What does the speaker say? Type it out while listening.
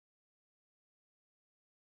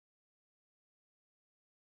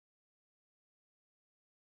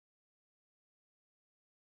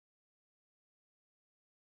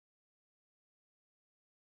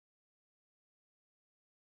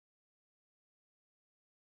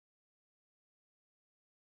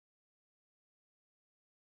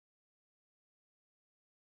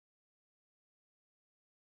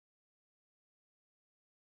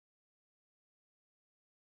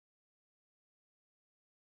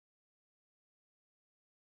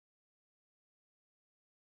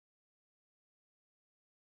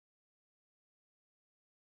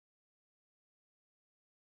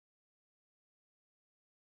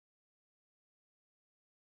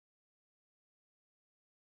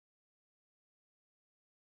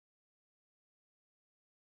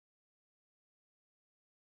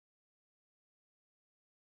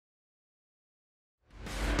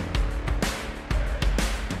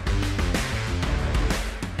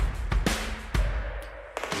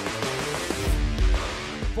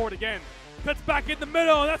for it again. Cuts back in the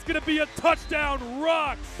middle, and that's going to be a touchdown,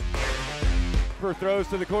 Rocks. Throws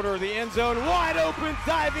to the corner of the end zone, wide open,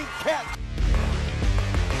 diving catch.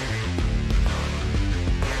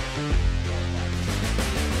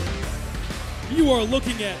 You are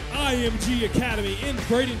looking at IMG Academy in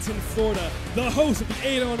Bradenton, Florida, the host of the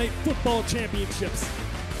 8-on-8 Football Championships.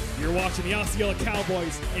 You're watching the Osceola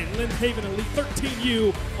Cowboys and Lynn Haven Elite 13U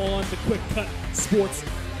on the QwikCut Sports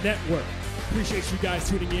Network. Appreciate you guys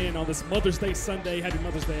tuning in on this Mother's Day Sunday. Happy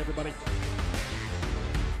Mother's Day, everybody.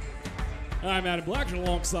 I'm Adam Black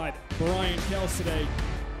alongside Brian Kels today.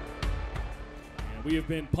 And we have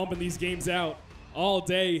been pumping these games out all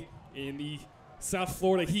day in the South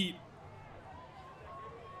Florida heat.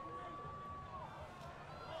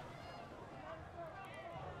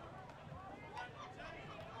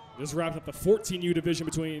 This wrapped up the 14U division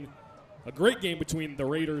between a great game between the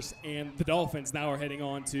Raiders and the Dolphins. Now we're heading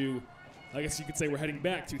on to, I guess you could say we're heading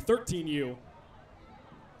back to 13U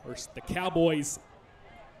versus the Cowboys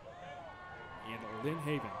and Lynn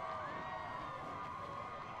Haven.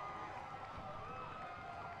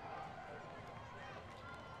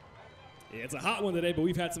 Yeah, it's a hot one today, but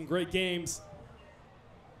we've had some great games.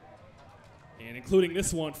 And including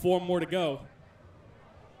this one, 4 more to go.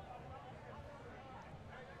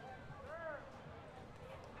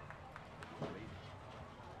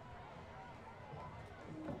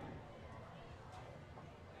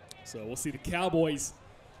 So we'll see the Cowboys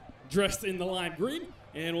dressed in the lime green,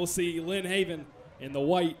 and we'll see Lynn Haven in the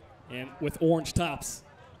white and with orange tops.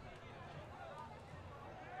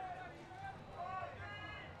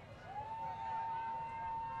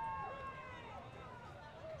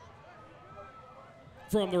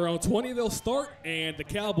 From their own 20, they'll start, and the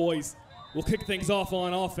Cowboys will kick things off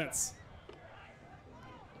on offense.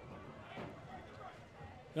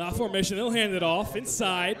 Formation, they'll hand it off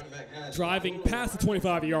inside, driving past the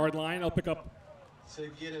 25-yard line. They'll pick up 5.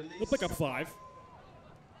 5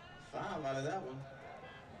 out of that one.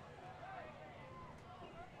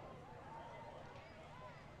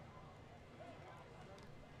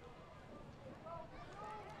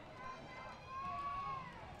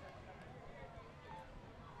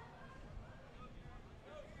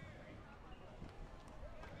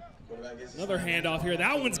 Another handoff here.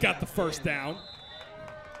 That one's got the first down.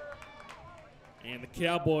 And the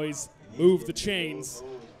Cowboys move the chains.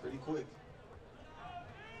 Pretty quick.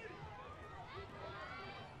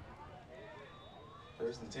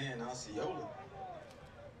 First and 10, Osceola.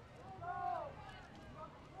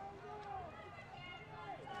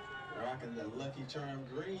 Rocking the Lucky Charm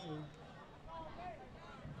green.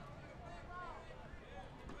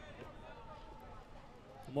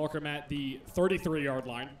 Mark him at the 33-yard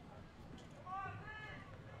line.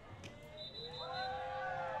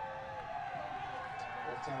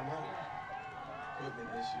 Timeout. Equipment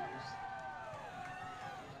issues.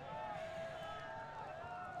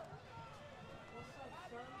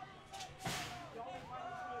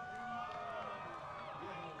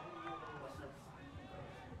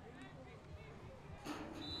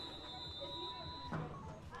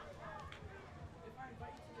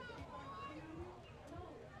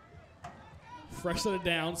 Fresh set of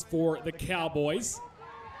downs for the Cowboys.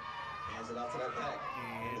 Hands it out to that back.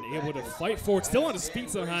 And able to fight for it. Still on his feet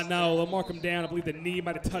somehow now. They'll mark him down. I believe the knee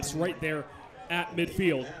might have touched right there at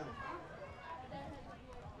midfield.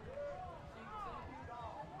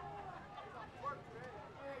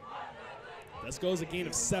 This goes a gain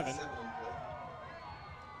of 7. Would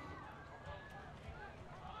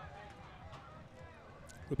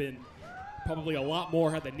have been probably a lot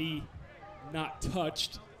more had the knee not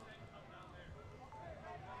touched.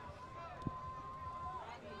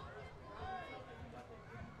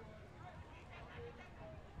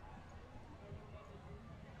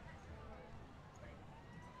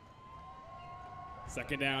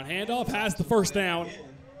 Second down handoff has the first down.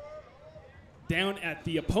 Down at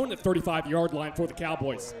the opponent 35-yard line for the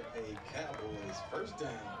Cowboys. A Cowboys first down.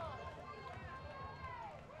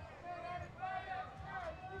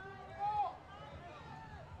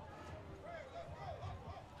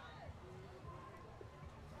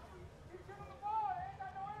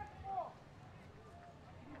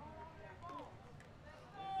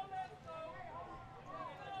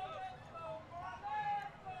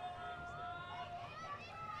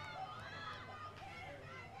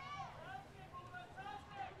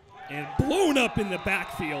 And blown up in the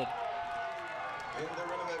backfield. And the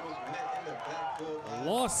running back was met in the backfield.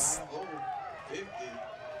 Loss 50.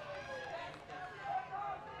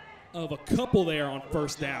 of a couple there on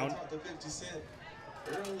first down. I talked to 50 Cent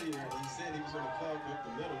earlier, and he said he was going to clog up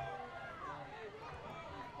the middle.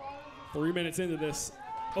 3 minutes into this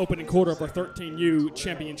opening quarter of our 13U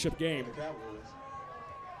championship game. The Cowboys.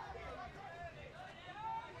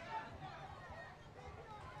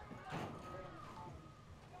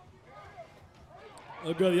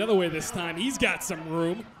 They'll go the other way this time. He's got some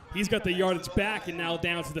room. He's got the yardage back and now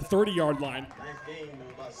down to the 30-yard line. Nice game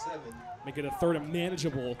of about 7. Make it a third and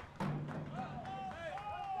manageable.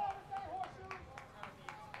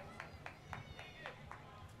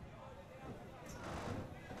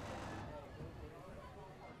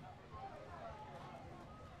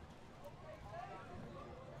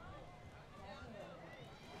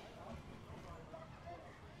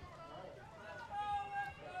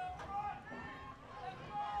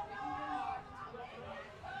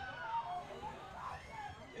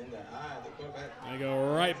 In the eye, the quarterback. I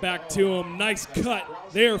go right back to him. Nice cut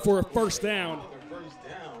there for a first down. The first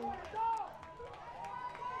down.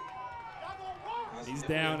 He's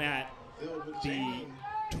down at Filled with the chain.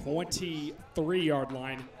 23-yard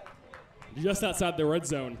line, just outside the red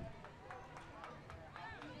zone.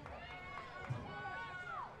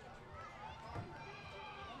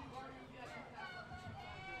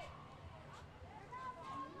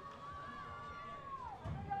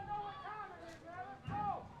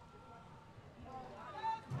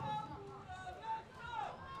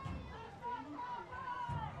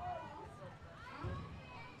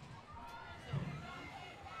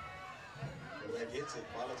 Quarterback gets it,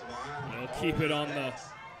 ball to behind. They'll keep it on the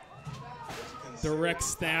Backs. direct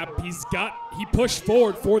snap. He pushed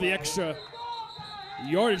forward for the extra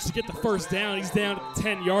yardage to get the first down. He's down at the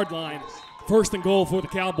 10-yard line. First and goal for the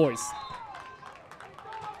Cowboys.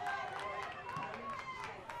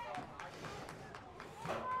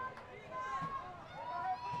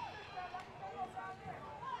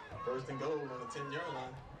 First and goal on the 10-yard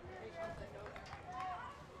line.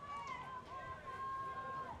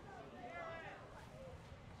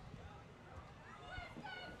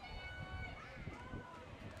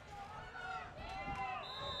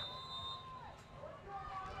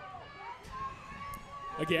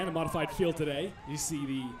 Again, a modified field today. You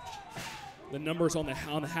see the numbers on the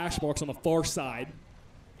hash marks on the far side.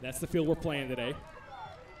 That's the field we're playing today.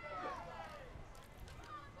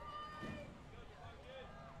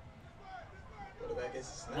 Quarterback gets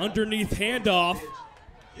the snap. Underneath handoff,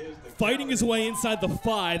 Gives the fighting his Cowboys way inside the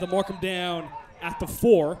 5. They'll mark him down at the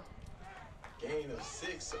 4, gain of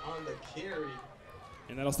 6 on the carry.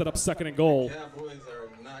 and that'll set up second and goal Cowboys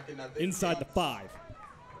are knocking out the inside the 5.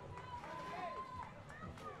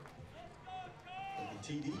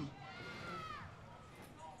 TD.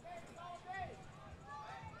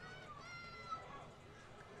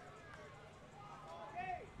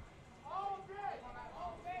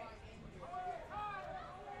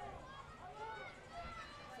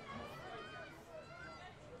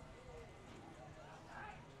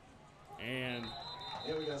 And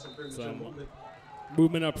Yeah, we got some premature Some- movement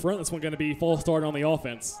movement up front. This one going to be false start on the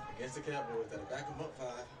offense. against the Cowboys. That'll back them up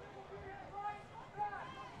 5.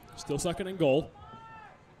 Still second and goal.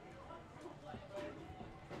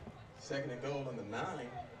 Second and goal on the 9.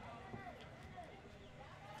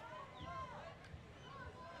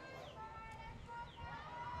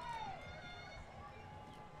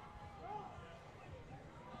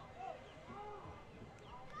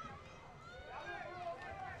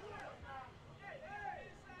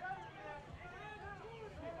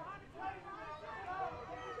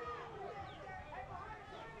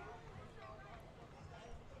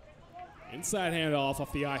 Inside handoff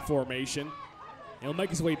off the I formation. He'll make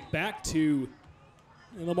his way back to,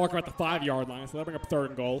 and they'll mark him at the 5-yard line, so they'll bring up third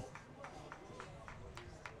and goal.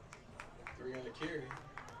 3 on the carry.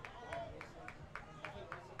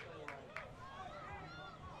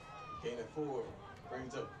 Gain of 4.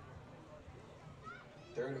 Brings up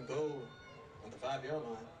third and goal on the 5-yard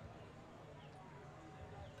line.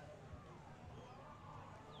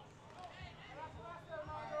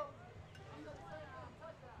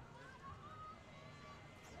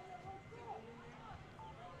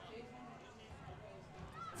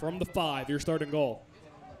 From the 5, your starting goal.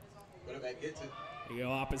 Quarterback gets it. You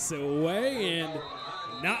go opposite way, and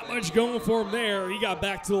not much going for him there. He got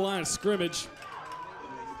back to the line of scrimmage.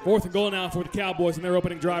 Fourth and goal now for the Cowboys in their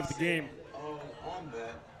opening drive of the game. All on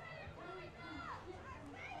that.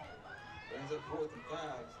 Brings up 4th and 5.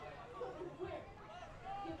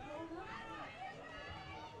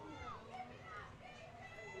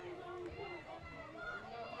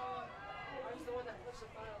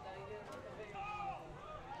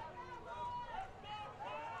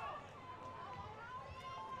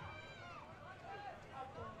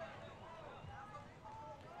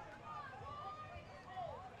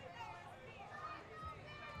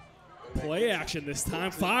 Play action this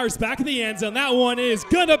time. Fires back in the end zone. That one is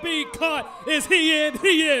gonna be caught. Is he in?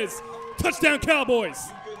 He is. Touchdown, Cowboys.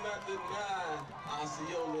 You could not deny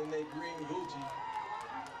Osceola in that green Gucci.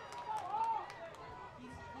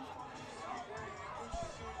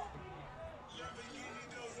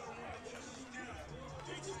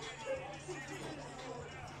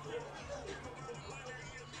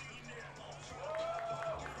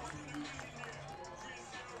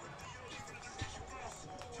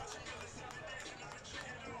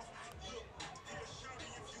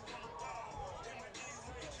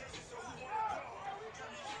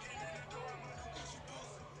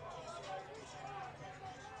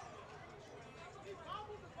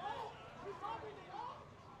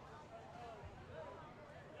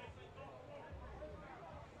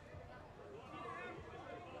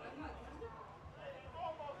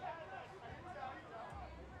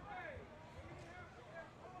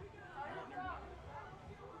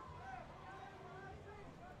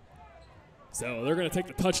 So they're going to take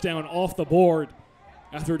the touchdown off the board.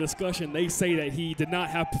 After a discussion, they say that he did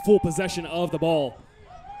not have full possession of the ball.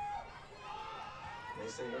 They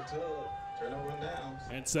say no tub, turnover and downs.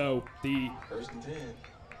 And so the 1st and 10.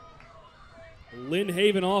 Lynn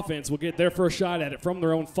Haven offense will get their first shot at it from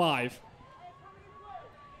their own 5.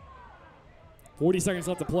 40 seconds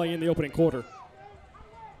left to play in the opening quarter.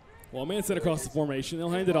 Well, man set across the formation.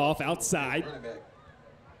 They'll hand it off outside. Running back.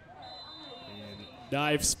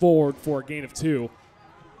 Dives forward for a gain of 2.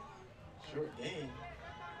 Short game.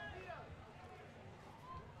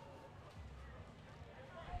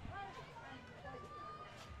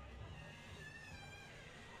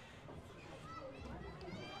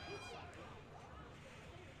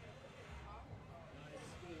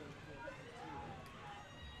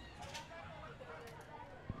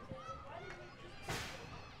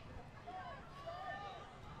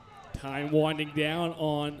 Time winding down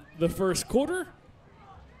on the first quarter.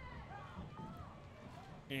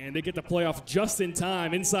 And they get the playoff just in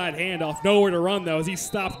time. Inside handoff. Nowhere to run, though, as he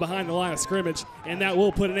stops behind the line of scrimmage. And that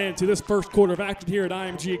will put an end to this first quarter of action here at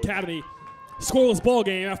IMG Academy. Scoreless ball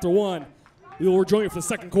game after 1. We will rejoin you for the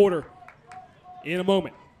second quarter in a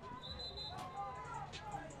moment.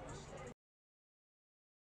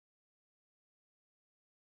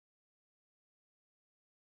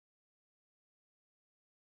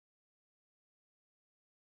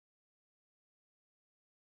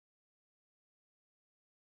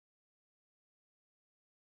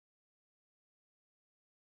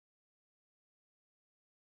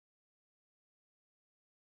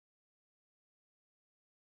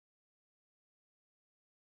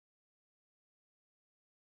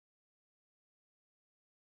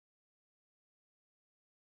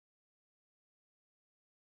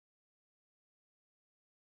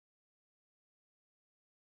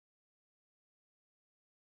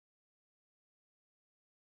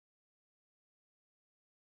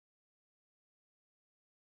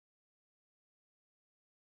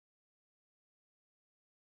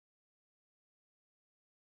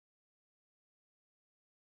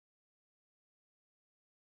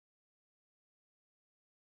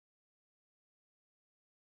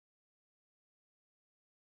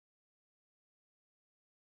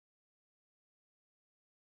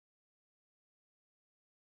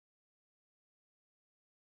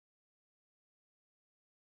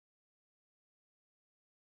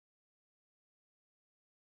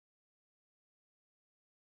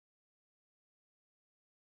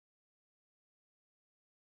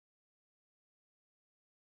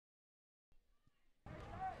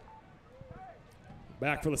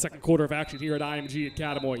 Back for the second quarter of action here at IMG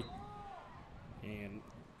Academy. And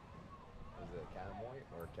Is it Academy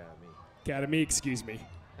or Academy? Academy, excuse me.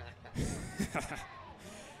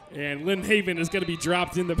 And Lynn Haven is going to be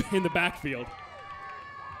dropped in the backfield.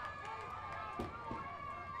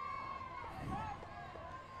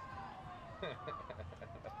 Hey,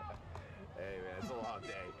 man, it's a long day.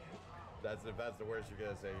 That's the worst you're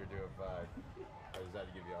going to say. You're doing fine. I just had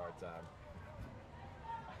to give you a hard time.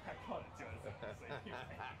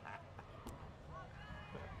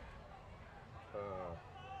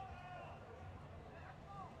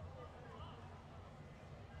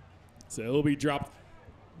 So he'll be dropped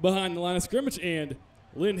behind the line of scrimmage, and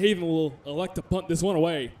Lynn Haven will elect to punt this one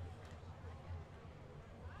away.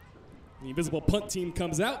 The invisible punt team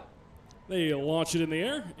comes out. They launch it in the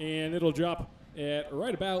air, and it'll drop at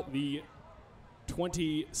right about the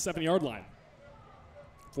 27-yard line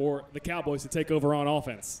for the Cowboys to take over on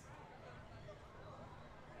offense.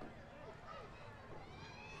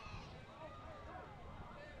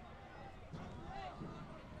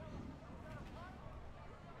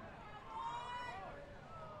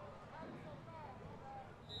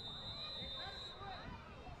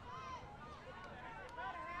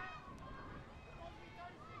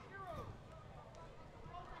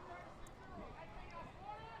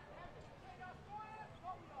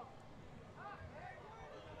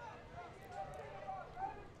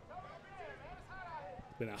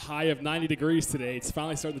 Been a high of 90 degrees today. It's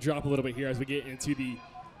finally starting to drop a little bit here as we get into the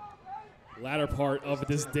latter part of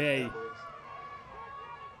this day.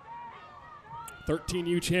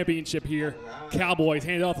 13U championship here. Cowboys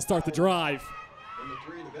hand it off to start the drive.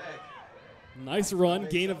 Nice run,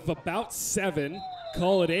 gain of about 7.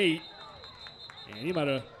 Call it 8. And he might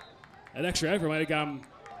have, that extra effort might have got him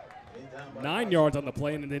 9 yards on the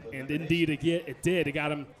play, and indeed it did. It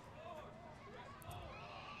got him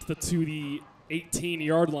to the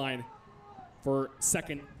 18-yard line for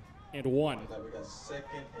 2nd and 1. We got 2nd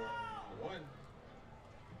and 1.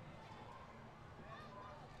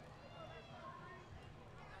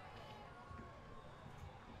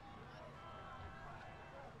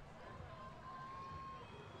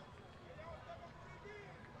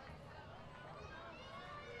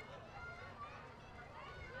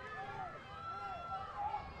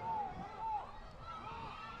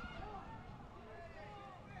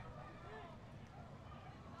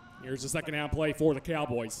 Here's the second down play for the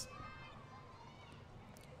Cowboys.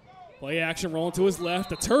 Play action rolling to his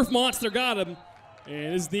left. The turf monster got him,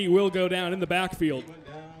 and his knee will go down in the backfield. He went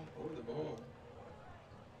down over the ball.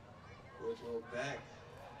 Which will back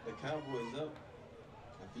the Cowboys up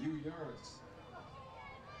a few yards.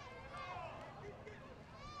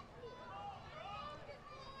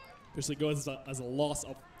 Officially goes as a loss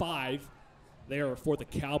of 5 there for the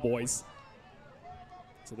Cowboys.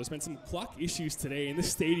 So there's been some clock issues today. In this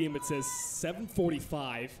stadium, it says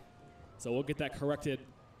 7:45. So we'll get that corrected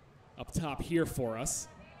up top here for us.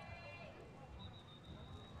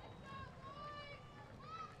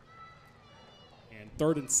 And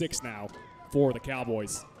 3rd and 6 now for the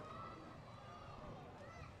Cowboys.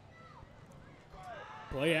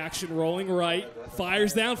 Play action rolling right.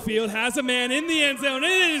 Fires downfield, has a man in the end zone,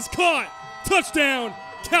 and it is caught. Touchdown,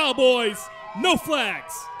 Cowboys. No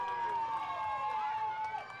flags.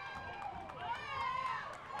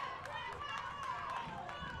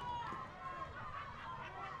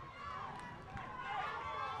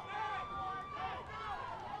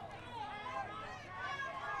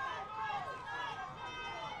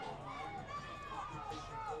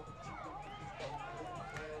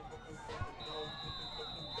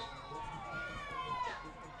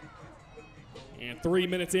 And 3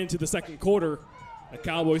 minutes into the second quarter, the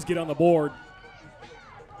Cowboys get on the board.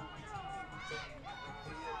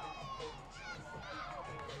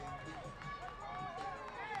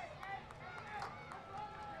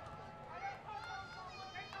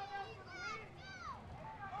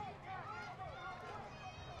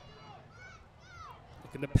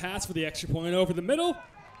 Looking to pass for the extra point over the middle.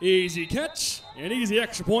 Easy catch, and easy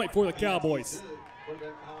extra point for the Cowboys.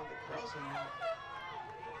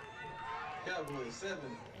 Cowboys 7.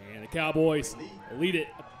 And the Cowboys lead it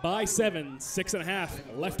by 7,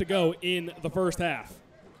 6.5 left to go in the first half.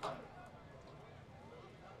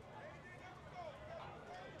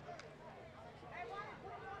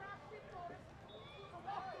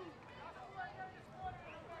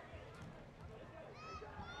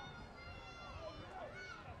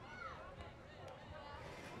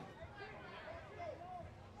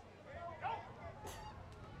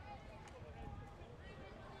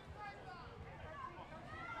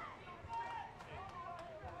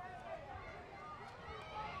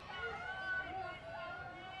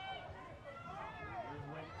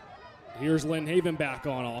 Here's Lynn Haven back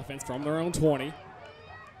on offense from their own 20.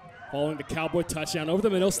 Following the Cowboy touchdown over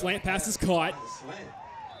the middle. Slant pass is caught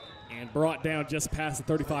and brought down just past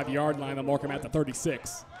the 35-yard line. They'll mark him at the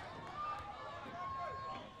 36.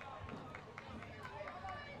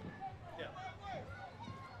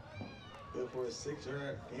 Good for a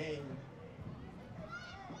 6-yard gain.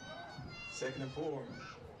 2nd and 4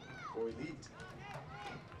 for Elite.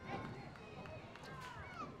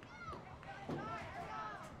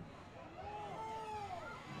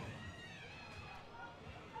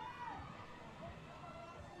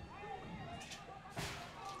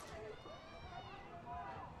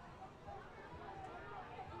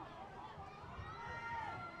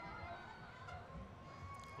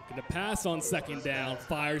 The pass on second down,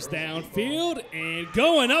 fires downfield, and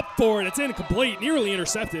going up for it. It's incomplete, nearly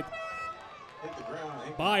intercepted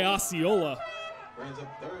by Osceola. Brings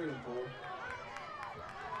up 3rd and 4.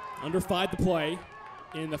 Under 5 to play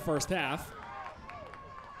in the first half.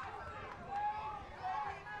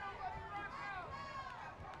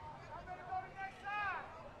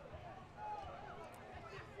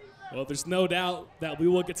 Well, there's no doubt that we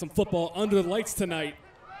will get some football under the lights tonight,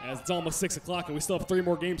 as it's almost 6 o'clock and we still have 3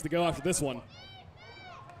 more games to go after this one.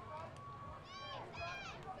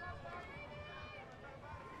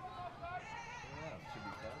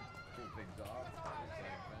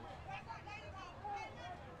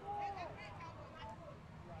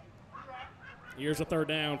 Here's a third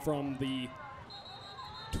down from the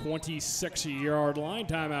 26-yard line.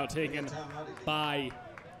 Timeout taken by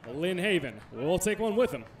Lynn Haven. We'll take one with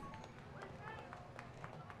him.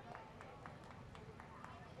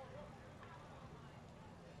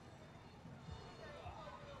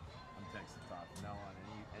 I'm texting Todd from now on.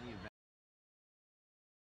 Any event.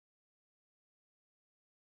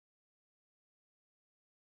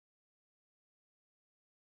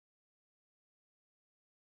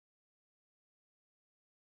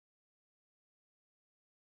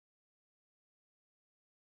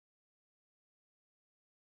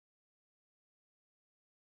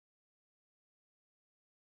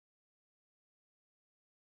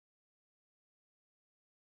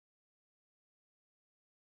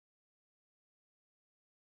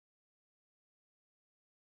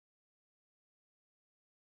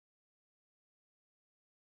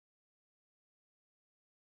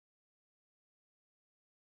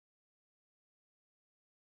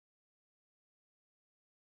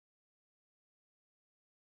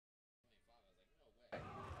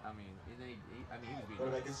 I mean, he was being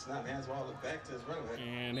Quarterback gets snap, hands while look back to his running back.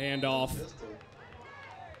 And handoff.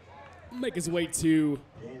 Make his way to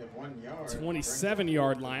Gain of 1 yard.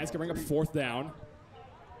 27-yard line. It's going to bring up fourth down.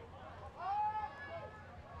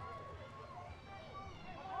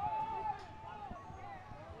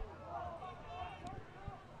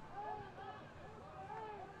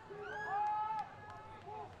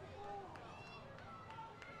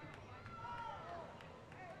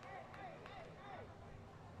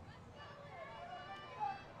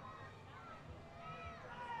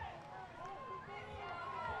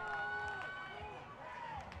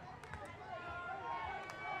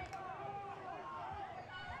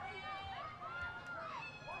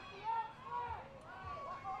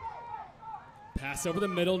 Pass over the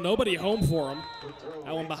middle. Nobody home for him.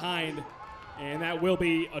 That one behind. And that will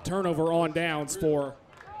be a turnover on downs for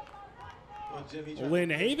Lynn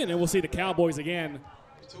Haven. And we'll see the Cowboys again.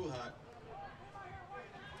 Too hot.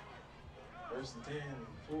 First and 10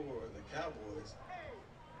 for the Cowboys.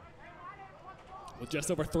 With just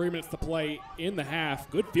over 3 minutes to play in the half.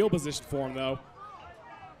 Good field position for him, though.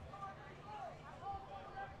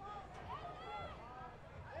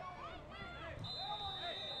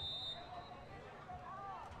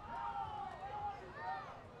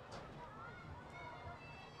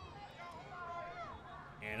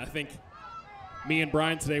 And I think me and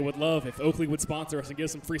Brian today would love if Oakley would sponsor us and give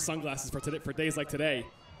us some free sunglasses for days like today,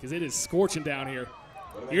 because it is scorching down here.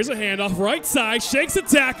 Here's a handoff, right side, shakes a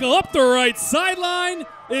tackle up the right sideline.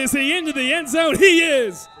 Is he into the end zone? He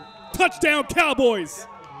is. Touchdown, Cowboys.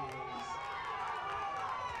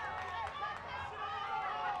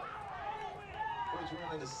 First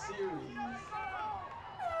run of the series.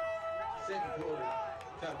 Second quarter.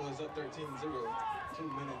 Cowboys up 13-0. 2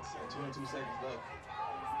 minutes and 22 seconds left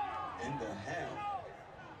in the half.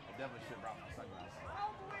 I definitely should have brought my sunglasses.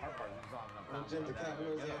 Our part is on enough time. Jim, the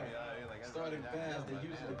Cowboys are starting fast. They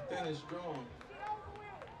usually finish strong.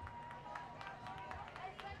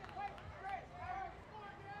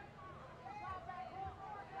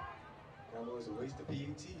 Cowboys a waste of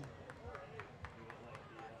PAT.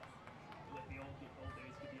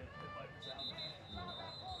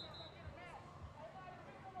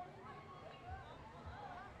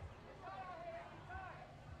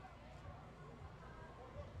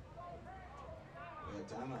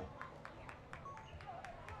 Timeout.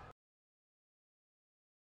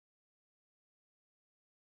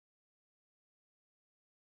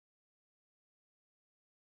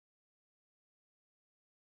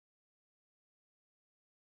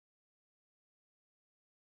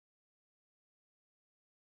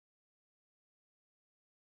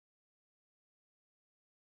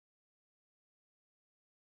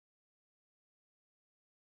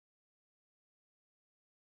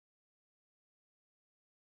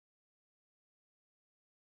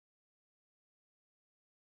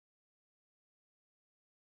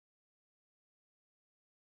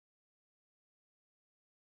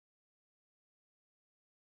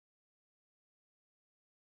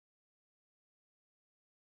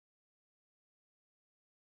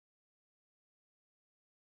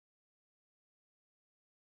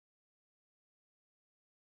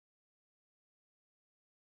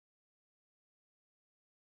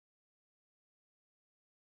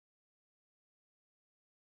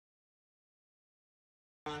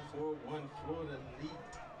 For one Florida Elite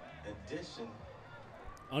edition.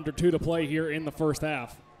 Under 2 to play here in the first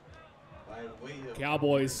half. By way of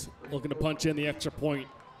Cowboys looking to punch in the extra point,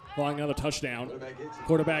 following another touchdown.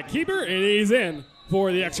 Quarterback keeper, and he's in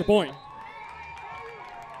for the extra point.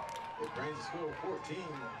 It brings the score 14.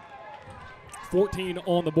 14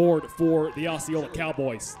 on the board for the Osceola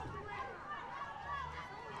Cowboys.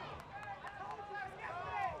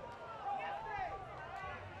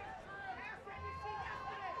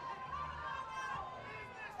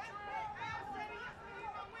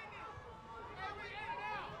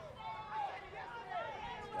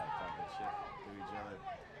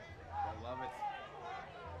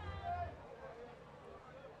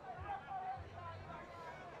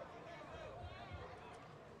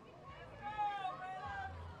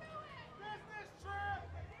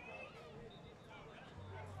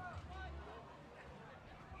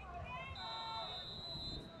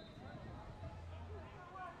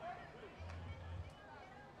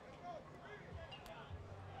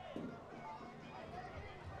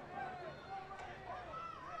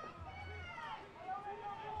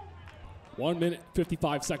 One minute,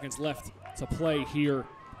 55 seconds left to play here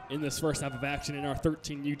in this first half of action in our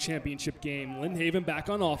 13U championship game. Lynn Haven back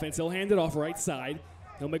on offense. He'll hand it off right side.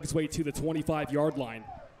 He'll make his way to the 25-yard line.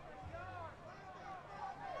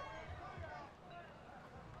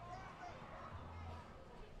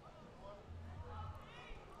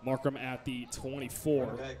 Markham at the 24.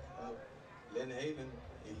 Back Lynn Haven,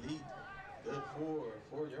 elite, good for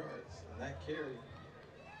 4 yards on that carry.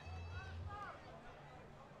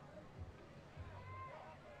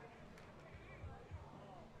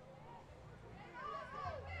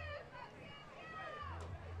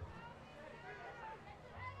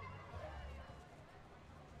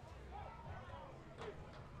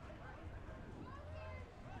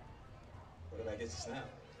 Gets a snap.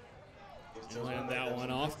 Land that one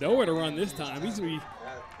off. Nowhere to run this time. He's going to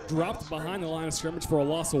be dropped behind the line of scrimmage for a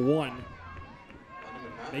loss of 1.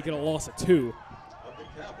 Make it a loss of 2. Of the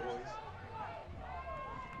Cowboys.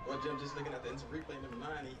 Well, Jim, just looking at the instant replay, number 9,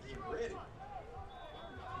 he read it.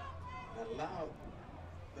 And allowed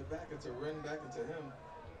the backer to run back into him.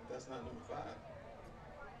 That's not number 5.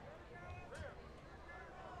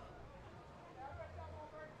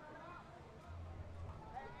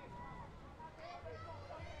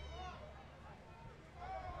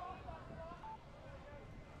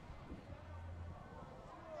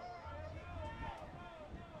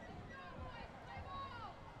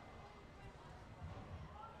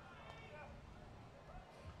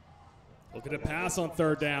 Look at a pass on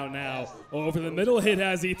 3rd down now. Over the middle hit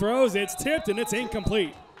as he throws. It's tipped and it's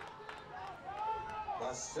incomplete.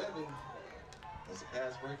 By 7. That's a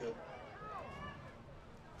pass breakup.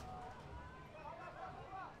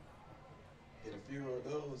 Get a few of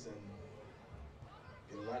those and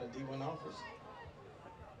get a lot of D1 offers.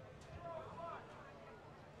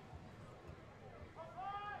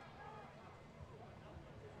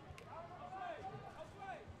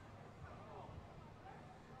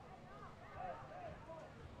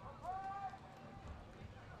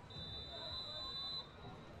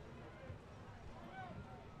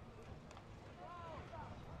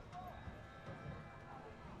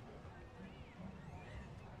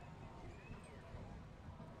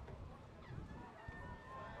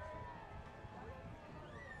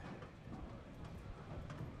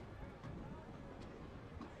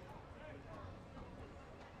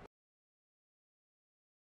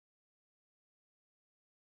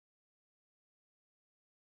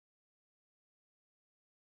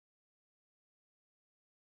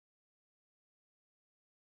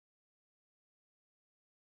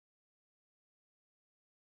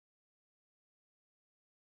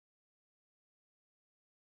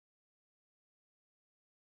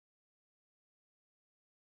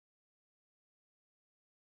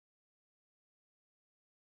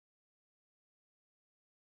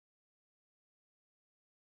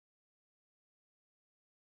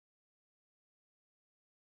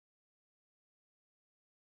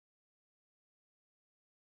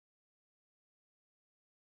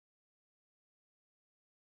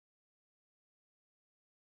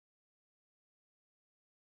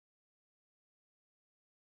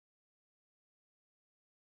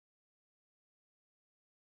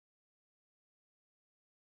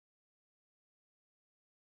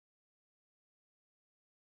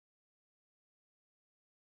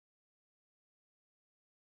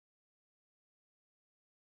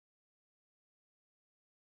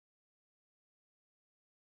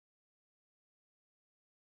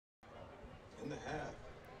 In the half.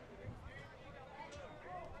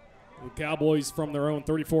 The Cowboys from their own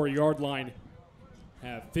 34-yard line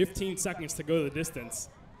have 15 seconds to go the distance.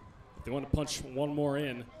 If they want to punch one more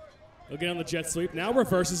in. They'll get on the jet sweep. Now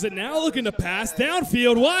reverses it. Now looking to pass.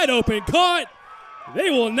 Downfield, wide open. Caught.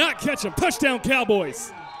 They will not catch him. Touchdown,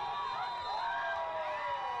 Cowboys.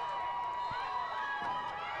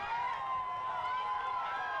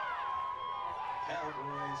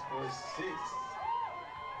 Cowboys for 6.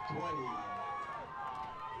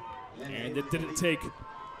 20. And it didn't take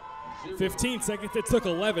 15 seconds. It took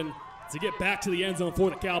 11 to get back to the end zone for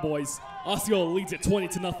the Cowboys. Osceola leads it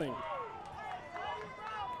 20-0.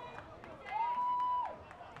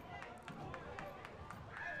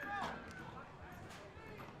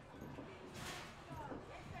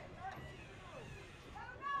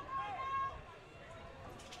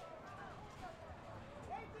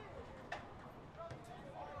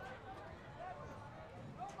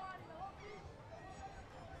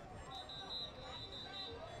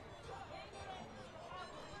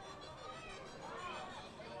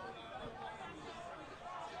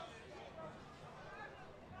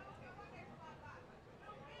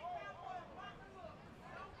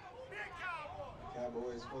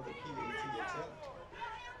 Cowboys for the PAT attempt.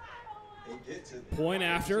 They get to Point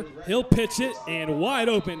after, he'll pitch it, and wide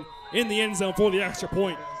open in the end zone for the extra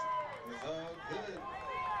point. It's all good.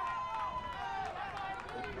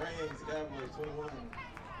 It brings the Cowboys 21.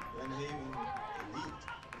 Lynn Haven Elite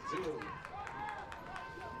 0.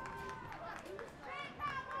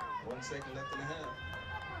 1 second left in the half.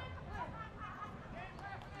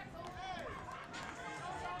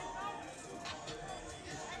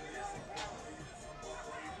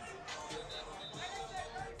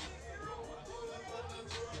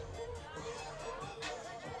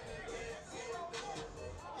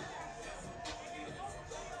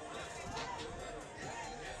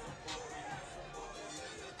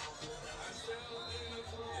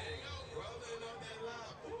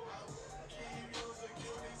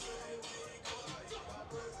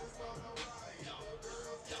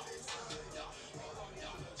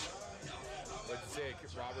 What'd you say,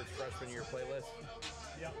 Robert's freshman year playlist?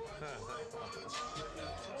 Yeah. Yeah.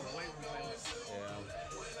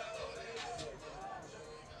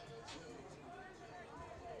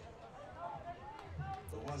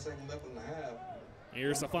 But 1 second left in the half.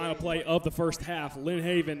 Here's the final play of the first half. Lynn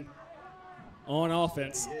Haven on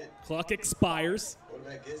offense. Clock expires.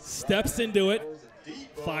 Quarterback gets Steps into it.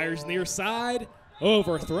 Fires near side.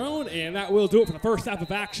 Overthrown, and that will do it for the first half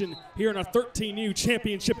of action here in our 13U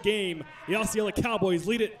championship game. The Osceola Cowboys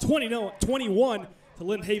lead it 21 to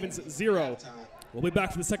Lynn Haven's 0. We'll be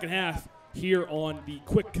back for the second half here on the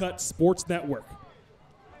QwikCut Sports Network.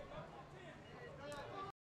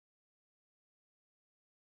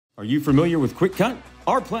 Are you familiar with QwikCut?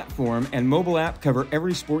 Our platform and mobile app cover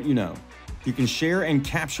every sport you know. You can share and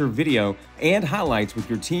capture video and highlights with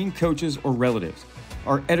your team, coaches, or relatives.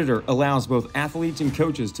 Our editor allows both athletes and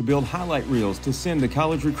coaches to build highlight reels to send to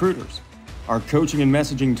college recruiters. Our coaching and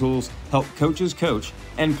messaging tools help coaches coach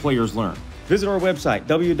and players learn. Visit our website,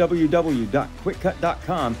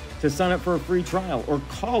 www.QwikCut.com, to sign up for a free trial or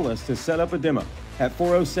call us to set up a demo at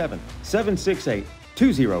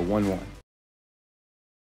 407-768-2011.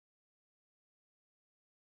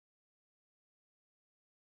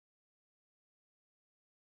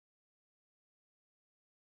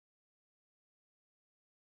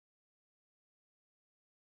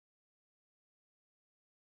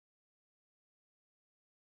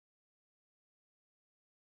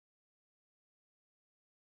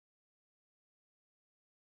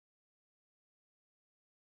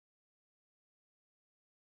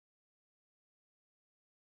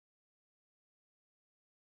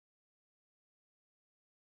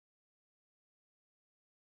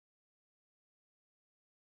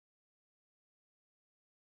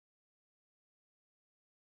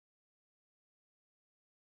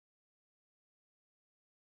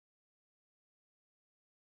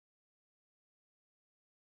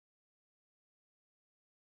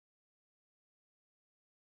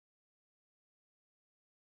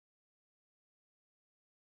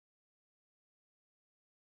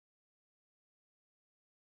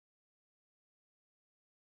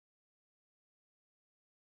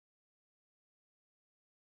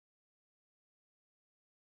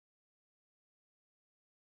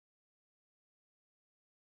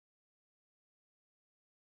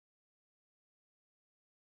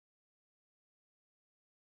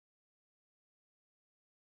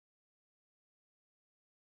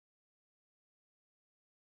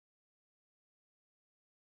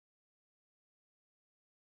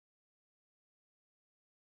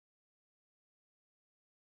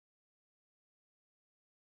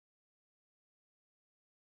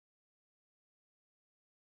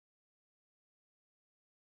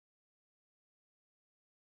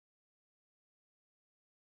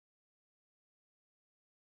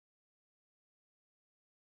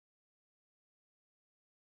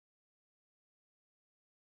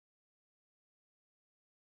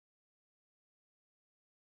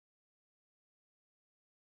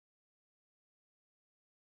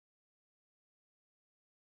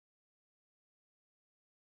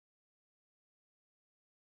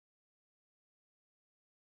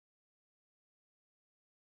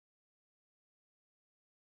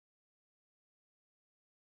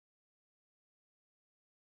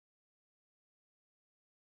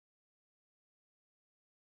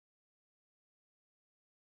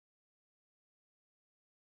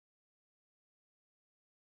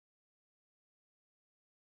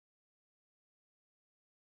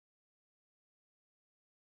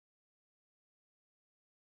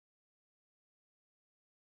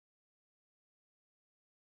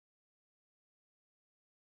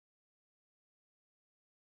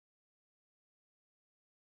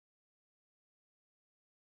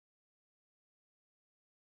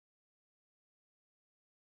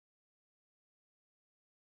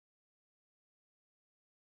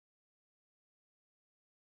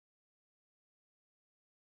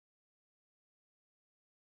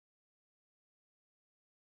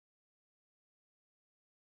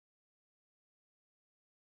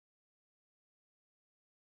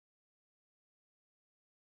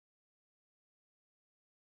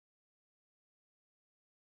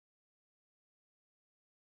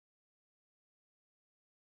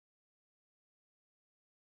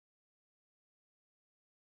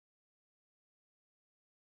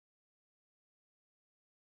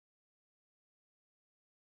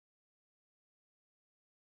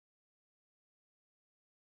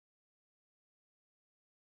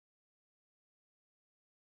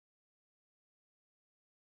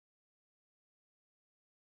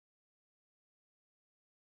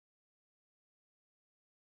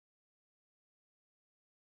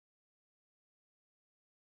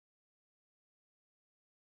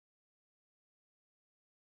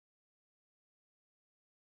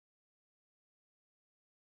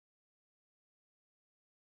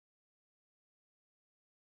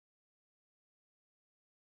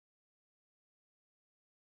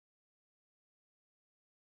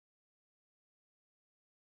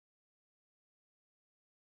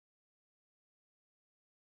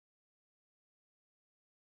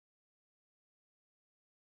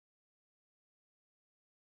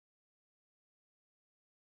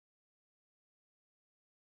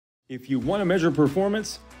 If you want to measure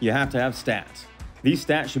performance, you have to have stats. These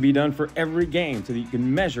stats should be done for every game so that you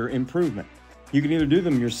can measure improvement. You can either do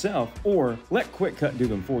them yourself or let QwikCut do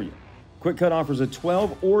them for you. QwikCut offers a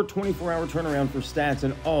 12 or 24-hour turnaround for stats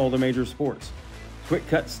in all the major sports.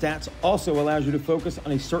 QwikCut Stats also allows you to focus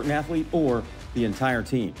on a certain athlete or the entire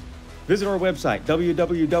team. Visit our website,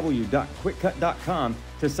 www.QwikCut.com,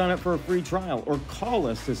 to sign up for a free trial or call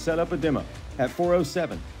us to set up a demo at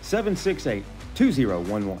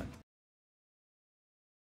 407-768-2011.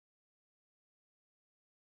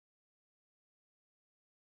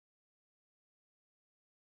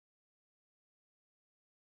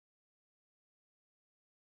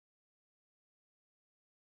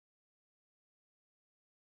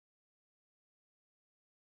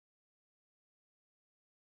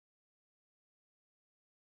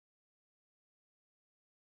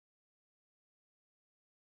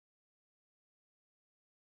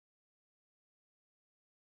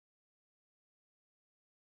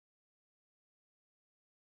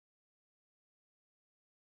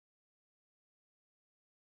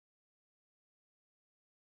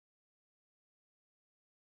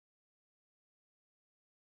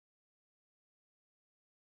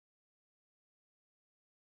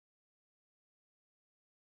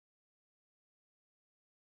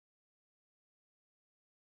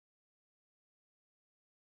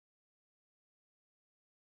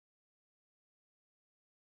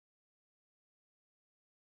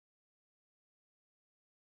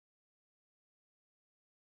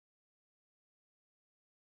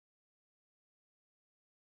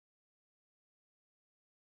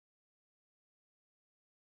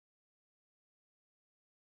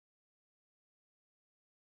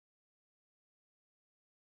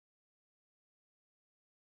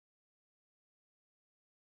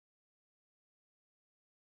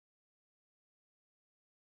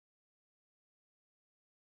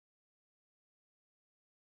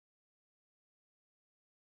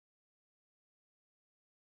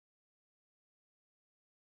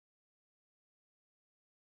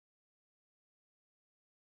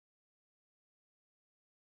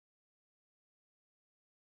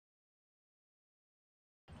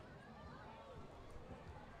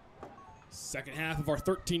 Second half of our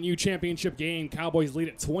 13U championship game. Cowboys lead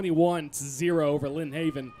at 21-0 over Lynn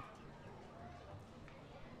Haven.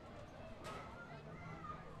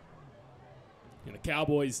 And the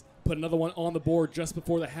Cowboys put another one on the board just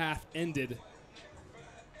before the half ended.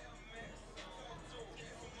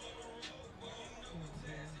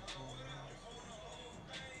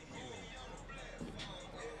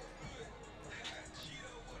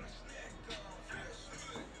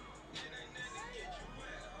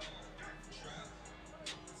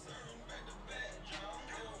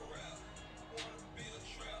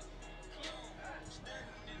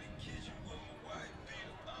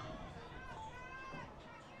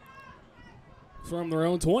 From their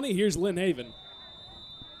own 20, here's Lynn Haven.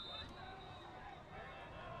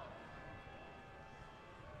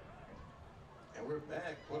 And we're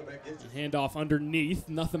back. Quarterback gets it. Handoff underneath.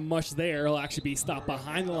 Nothing much there. He'll actually be stopped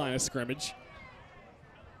behind the line of scrimmage.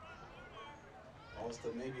 Lost to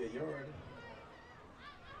maybe a yard.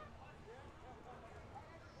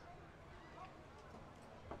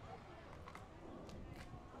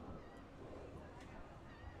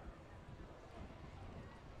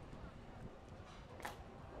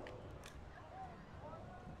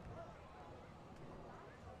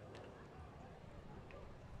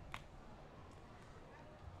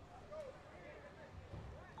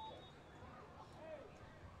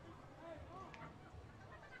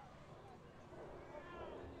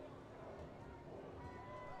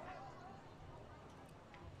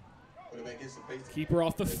 Keeper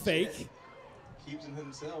off the fake. Keeps him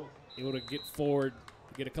himself. Able to get forward,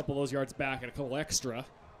 get a couple of those yards back and a couple extra.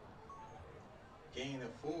 Gain of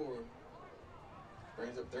 4.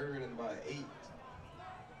 Brings up third and by 8.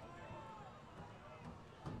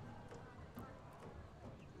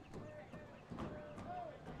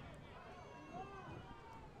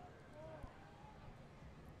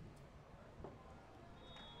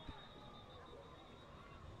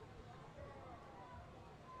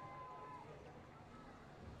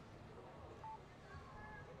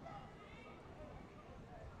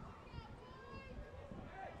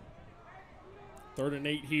 Third and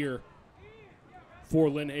 8 here for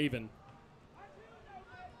Lynn Haven.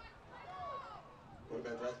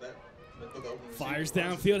 Fires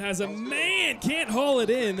downfield, has a man, can't haul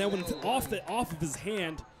it in. That one's off of his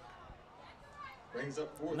hand.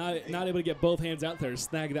 Not able to get both hands out there to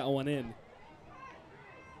snag that one in.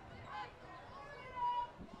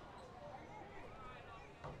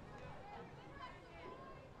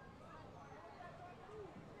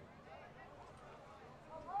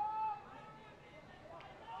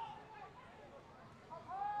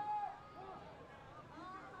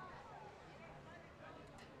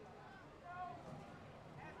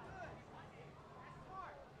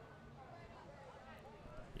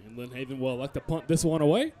 And Lynn Haven will elect to punt this one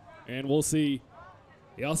away, and we'll see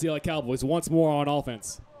the Osceola Cowboys once more on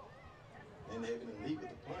offense. Lynn Haven in lead with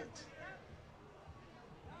the punt.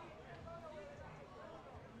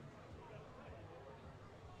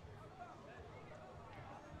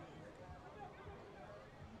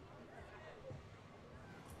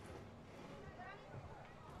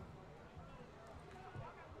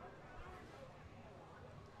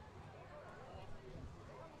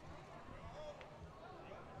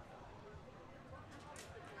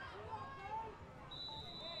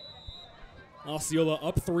 Osceola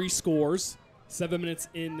up 3 scores. 7 minutes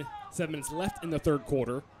left in the third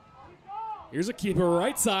quarter. Here's a keeper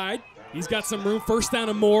right side. He's got some room. First down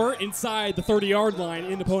and more inside the 30-yard line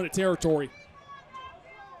in opponent territory.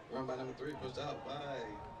 Run by number 3, pushed out by.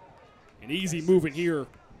 An easy movement here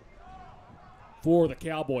for the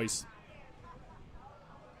Cowboys.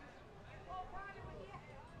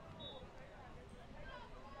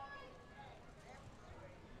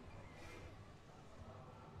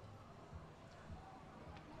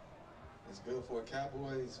 It's good for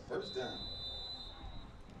Cowboys first down.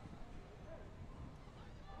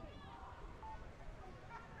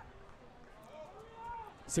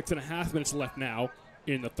 Six and a half minutes left now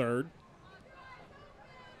in the third.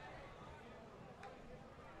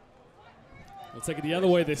 We'll take it the other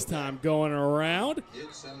way this time, going around.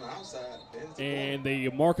 And they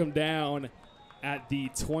mark him down at the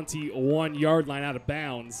 21-yard line out of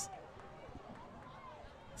bounds.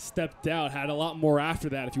 Stepped out, had a lot more after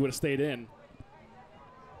that if you would have stayed in.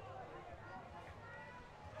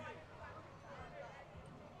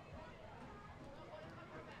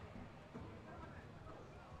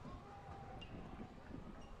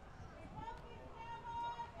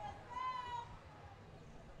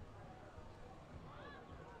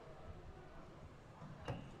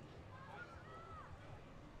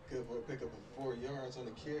 Good for a pickup of 4 yards on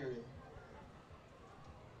the carry.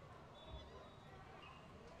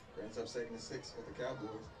 Brings up 2nd and 6 for the Cowboys.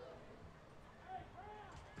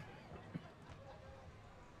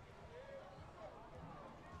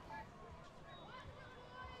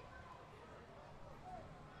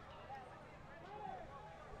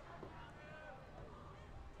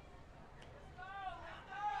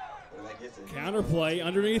 Counterplay,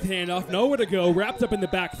 underneath handoff, nowhere to go. Wrapped up in the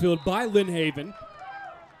backfield by Lynn Haven.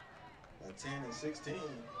 10 and 16.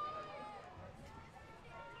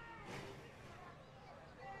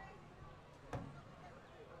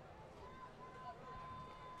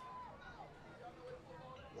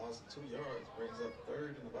 Lost 2 yards, brings up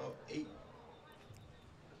 3rd and about 8.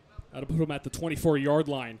 That'll put him at the 24-yard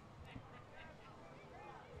line.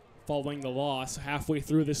 Following the loss halfway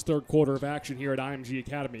through this third quarter of action here at IMG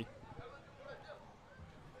Academy.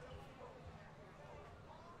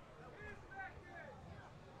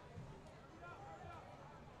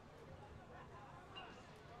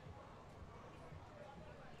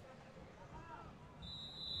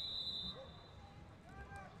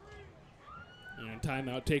 And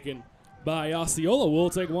timeout taken by Osceola. We'll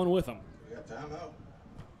take one with him. We got timeout.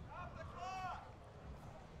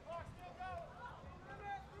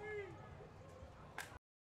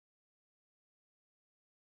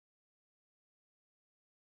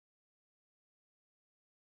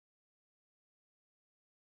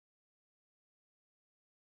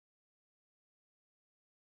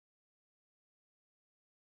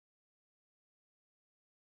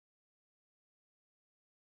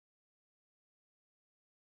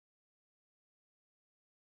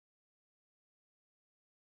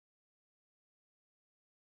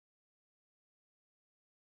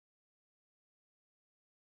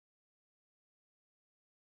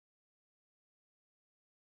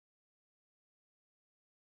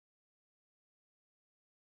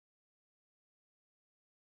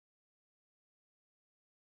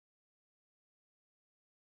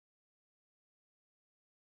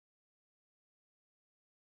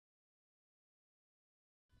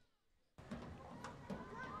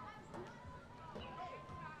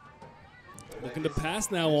 Looking to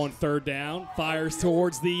pass now on third down. Fires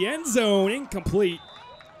towards the end zone. Incomplete.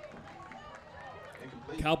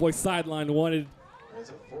 Cowboys sideline wanted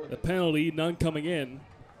the penalty. None coming in.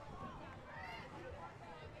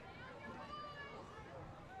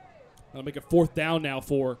 That'll make it 4th down now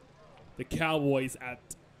for the Cowboys at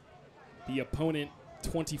the opponent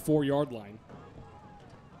 24-yard line.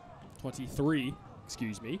 23,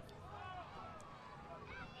 excuse me.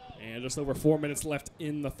 And just over 4 minutes left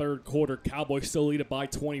in the third quarter. Cowboys still lead it by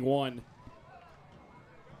 21.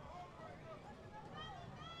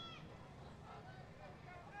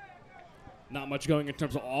 Not much going in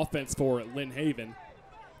terms of offense for Lynn Haven.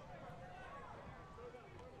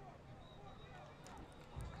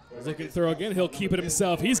 He's looking to throw again. He'll keep it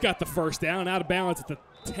himself. He's got the first down. Out of bounds at the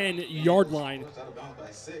 10-yard line. Out of bounds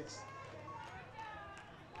by 6.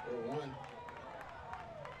 Or 1.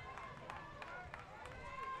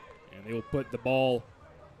 And they will put the ball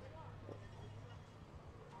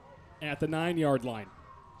at the 9-yard line.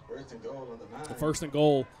 First and goal on the 9. The first and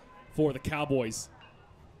goal for the Cowboys.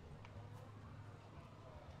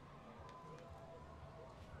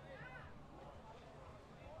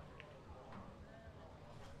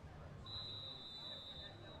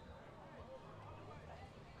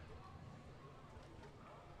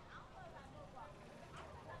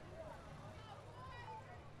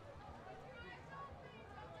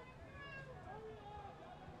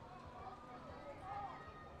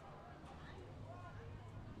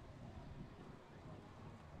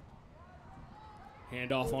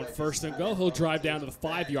 Handoff on first and goal. He'll drive down to the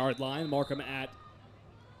 5-yard line. Mark him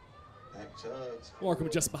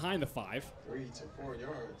just behind the 5. 3 to 4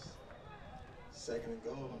 yards. Second and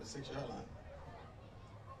goal on the 6-yard line.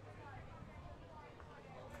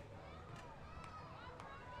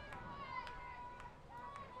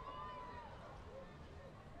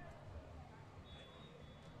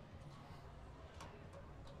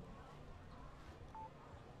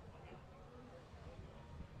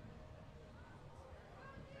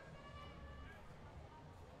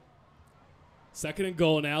 Second and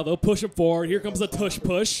goal now. They'll push him forward. Here comes a tush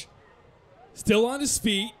push. Still on his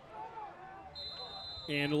feet.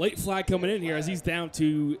 And a late flag coming in here as he's down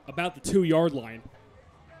to about the 2-yard line.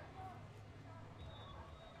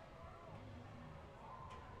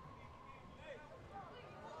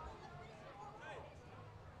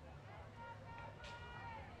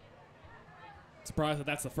 Surprised that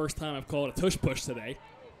that's the first time I've called a tush push today.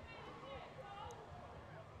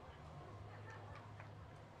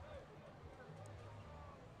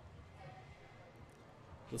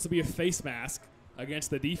 This will be a face mask against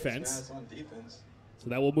the defense. On defense. So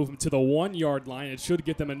that will move them to the 1-yard line. It should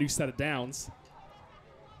get them a new set of downs.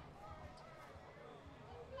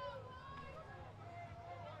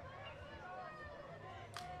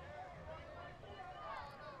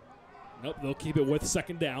 Nope, they'll keep it with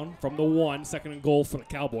second down from the 1, second and goal for the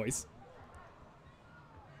Cowboys.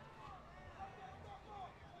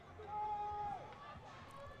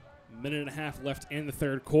 Minute and a half left in the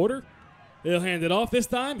third quarter. They'll hand it off this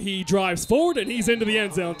time. He drives forward, and he's into the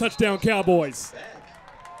end zone. Touchdown, Cowboys.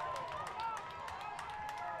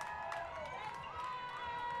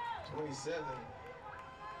 27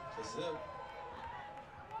 to zip.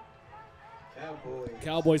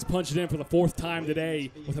 Cowboys punch it in for the 4th time today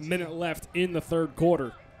with a minute left in the third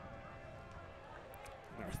quarter.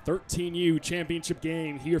 Our 13U championship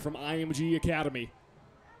game here from IMG Academy.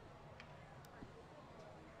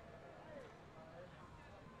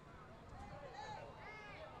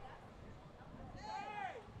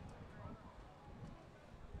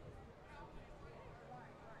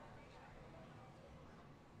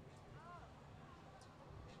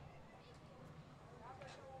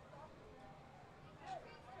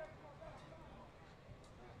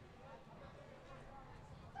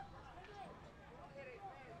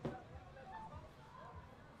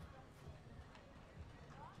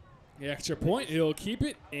 The extra point, he'll keep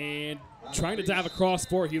it, and trying to dive across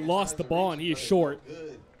for it. He lost the ball, and he is short.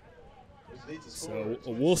 So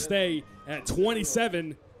we'll stay at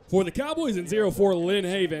 27 for the Cowboys and 0 for Lynn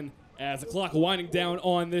Haven as the clock winding down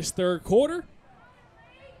on this third quarter.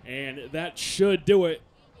 And that should do it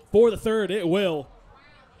for the third. It will.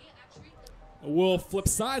 We'll flip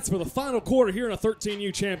sides for the final quarter here in a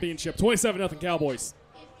 13U championship. 27-0 Cowboys.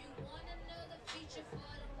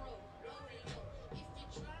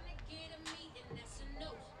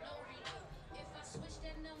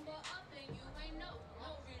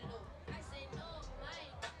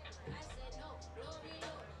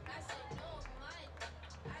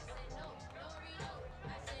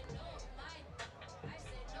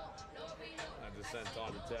 Sent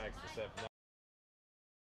on the text to set.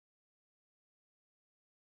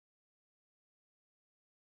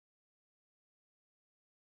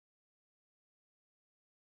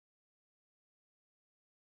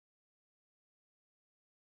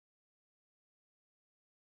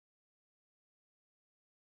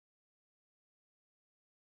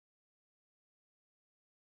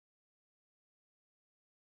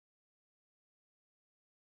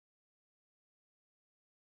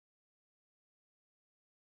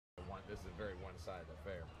 This is a very one-sided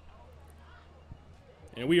affair.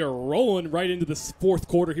 And we are rolling right into this fourth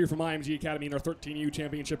quarter here from IMG Academy in our 13U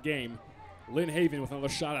championship game. Lynn Haven with another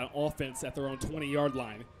shot on offense at their own 20-yard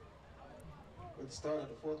line. Good start of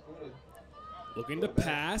the fourth quarter. Looking to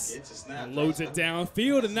pass, and loads it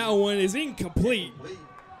downfield, and that one is incomplete.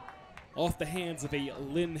 off the hands of a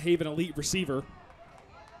Lynn Haven Elite receiver.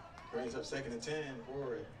 Brings up 2nd and 10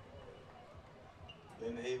 for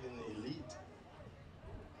Lynn Haven Elite.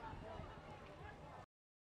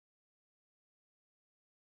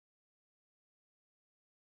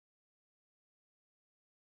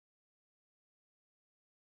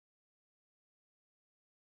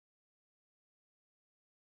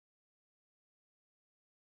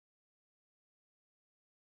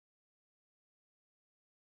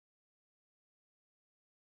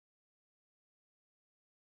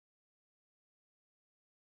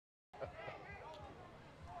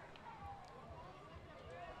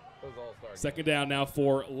 Those all-star 2nd down now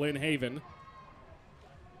for Lynn Haven.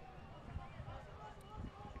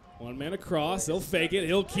 One man across, he'll fake it,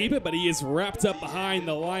 he'll keep it, but he is wrapped up behind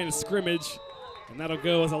the line of scrimmage, and that'll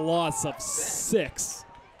go as a loss of 6.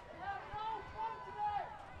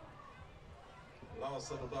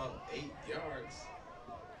 Loss of about 8 yards.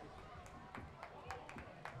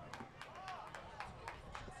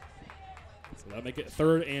 So that'll make it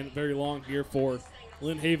 3rd and very long here for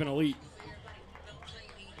Lynn Haven Elite.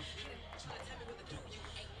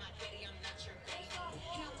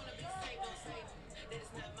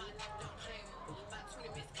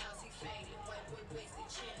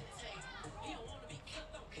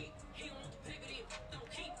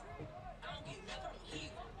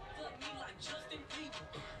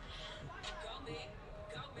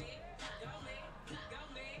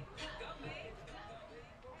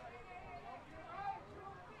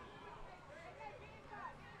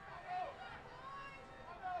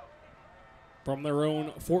 From their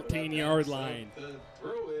own 14-yard line.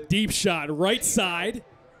 Deep shot, right side.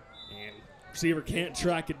 And receiver can't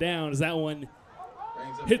track it down as that one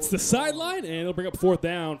hits the sideline, and it'll bring up 4th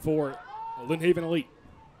down for Lynn Haven Elite.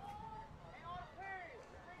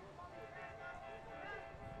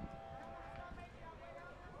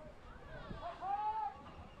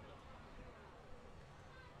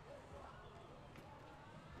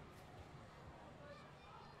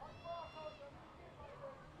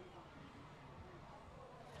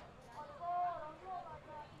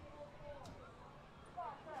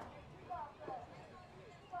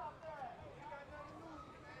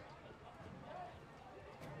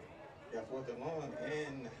 Got 4th and long,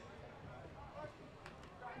 and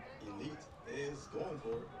Elite is going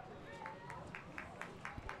for it.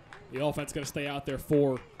 The offense going to stay out there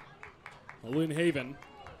for Lynn Haven.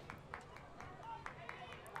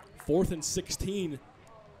 4th and 16.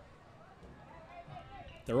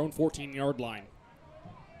 Their own 14-yard line.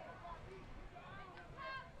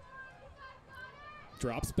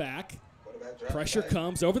 Drops back. Pressure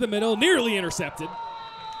comes over the middle, nearly intercepted.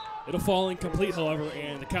 It'll fall incomplete, however,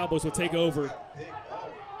 and the Cowboys will take over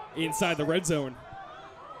inside the red zone.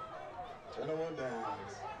 21 downs.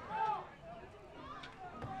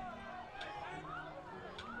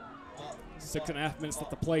 Six and a half minutes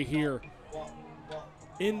left to play here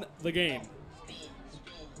in the game.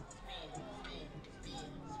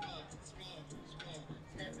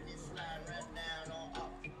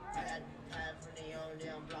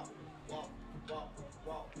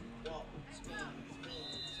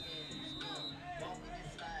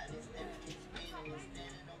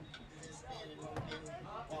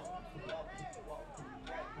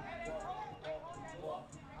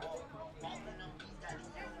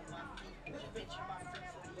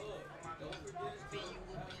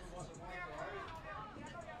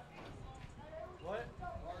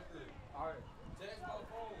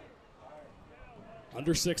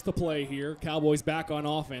 Under 6 to play here. Cowboys back on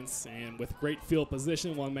offense, and with great field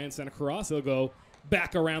position, one man sent across. He'll go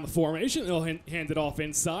back around the formation. He'll hand it off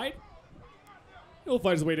inside. He'll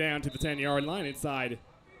fight his way down to the 10-yard line, inside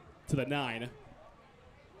to the 9.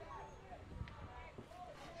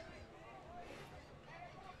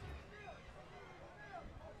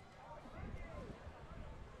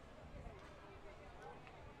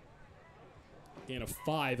 Gain of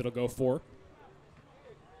 5 it'll go for.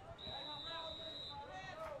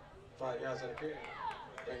 5 yards on the carry.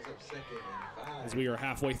 Brings up 2nd and 5. As we are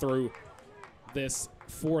halfway through this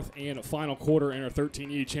 4th and final quarter in our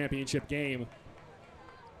 13U championship game.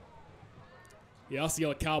 The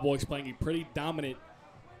Osceola Cowboys putting on a pretty dominant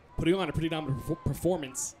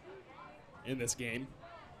performance in this game.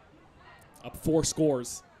 Up 4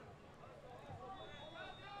 scores.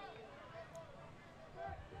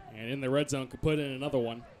 And in the red zone, could put in another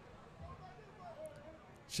one.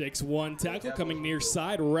 Shakes one tackle, coming near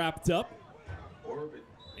side, wrapped up.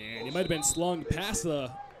 And he might have been slung past the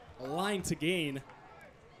line to gain.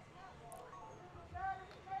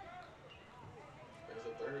 There's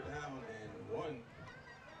a 3rd down and 1.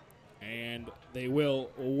 And they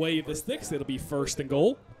will wave the sticks. It'll be 1st and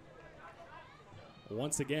goal.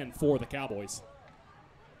 once again for the Cowboys.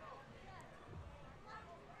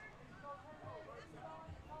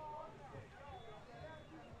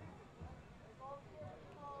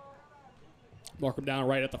 Mark him down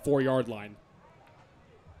right at the 4-yard line.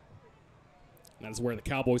 And that is where the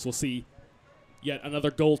Cowboys will see yet another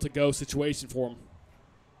goal-to-go situation for them.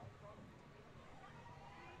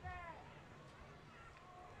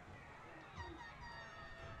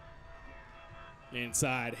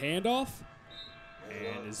 Inside handoff,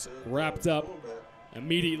 and is wrapped up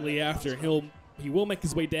immediately after. He will make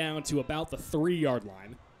his way down to about the 3-yard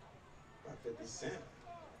line. About 50 cents.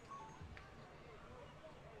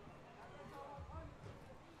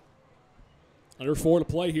 Under 4 to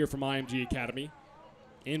play here from IMG Academy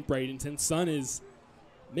in Bradenton. Sun is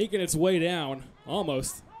making its way down,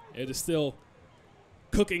 almost. It is still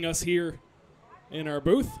cooking us here in our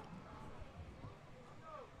booth.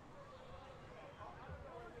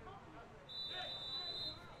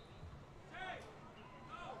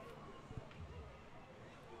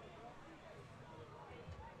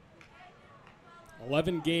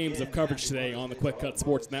 $11 games of coverage today on the QwikCut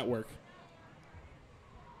Sports Network.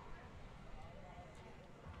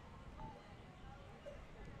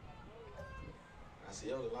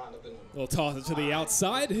 We'll toss it to the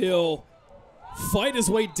outside. He'll fight his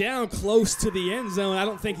way down close to the end zone. I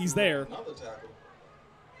don't think he's there. Another tackle.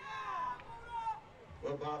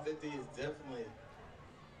 Well, Bob 50 is definitely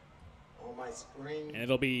on my spring. And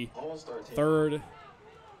it'll be All-Star team. 3rd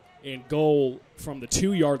and goal from the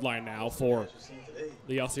 2-yard line now for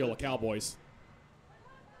the Osceola Cowboys.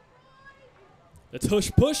 The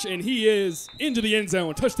tush push, and he is into the end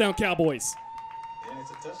zone. Touchdown, Cowboys. And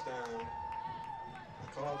it's a touchdown. I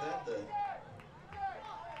call that the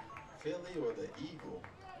Philly or the Eagle.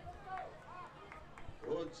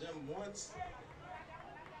 Well, Jim, once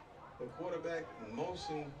the quarterback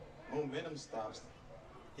motion momentum stops,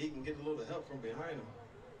 he can get a little help from behind him.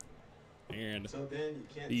 And so then you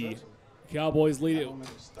can't the touch him. Cowboys lead it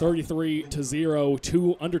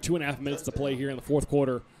 33-0. Under 2.5 minutes to play here in the 4th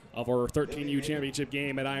quarter of our 13U championship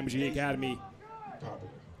game at IMG Academy.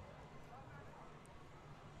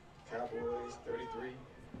 Cowboys 33.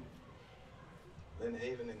 Lynn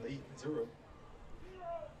Haven Elite 0.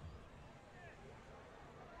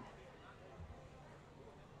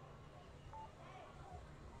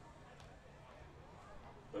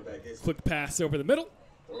 Quick pass over the middle.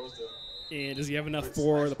 And does he have enough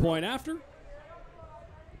for the point after?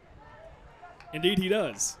 Indeed he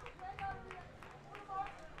does.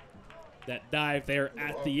 That dive there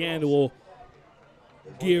at the end will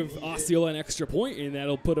give Osceola an extra point, and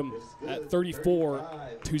that'll put him at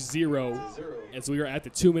 34-0 as we are at the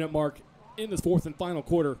 2-minute mark in the 4th and final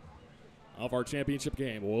quarter of our championship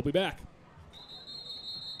game. We'll be back.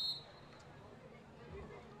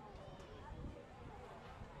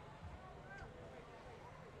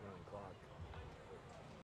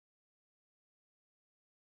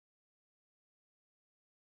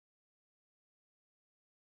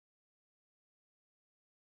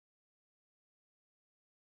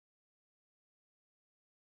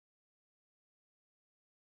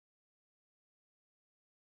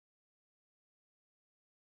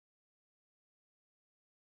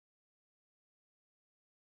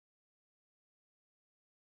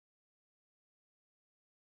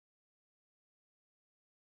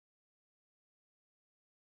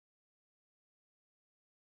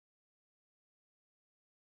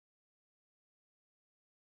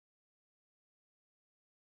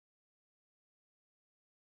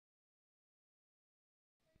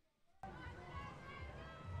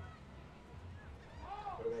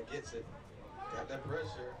 Gets it. Got that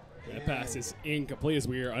pressure. That pass is incomplete as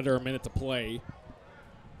we are under a minute to play.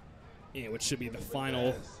 And which should be the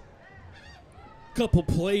final couple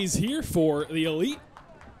plays here for the Elite.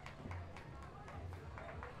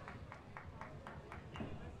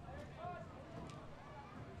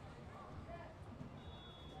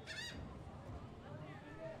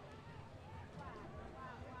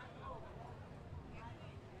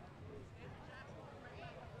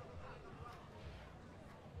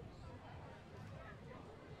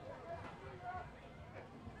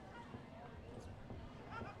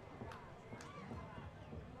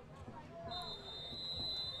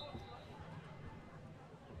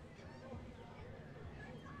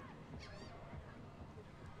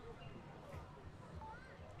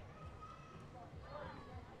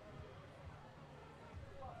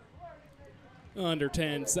 Under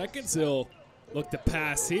 10 seconds, he'll look to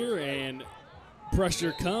pass here, and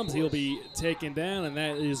pressure comes. He'll be taken down, and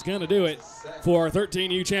that is going to do it for our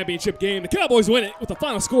 13U championship game. The Cowboys win it with a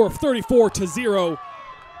final score of 34-0.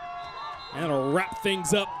 And that'll wrap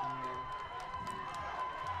things up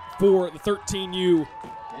for the 13U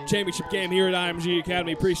championship game here at IMG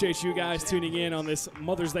Academy. Appreciate you guys tuning in on this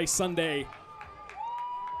Mother's Day Sunday.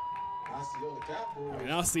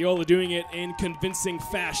 And Osceola doing it in convincing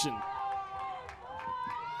fashion.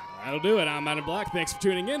 That'll do it. I'm Adam Black. Thanks for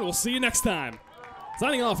tuning in. We'll see you next time.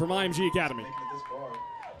 Signing off from IMG Academy.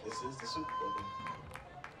 This is the Super Bowl.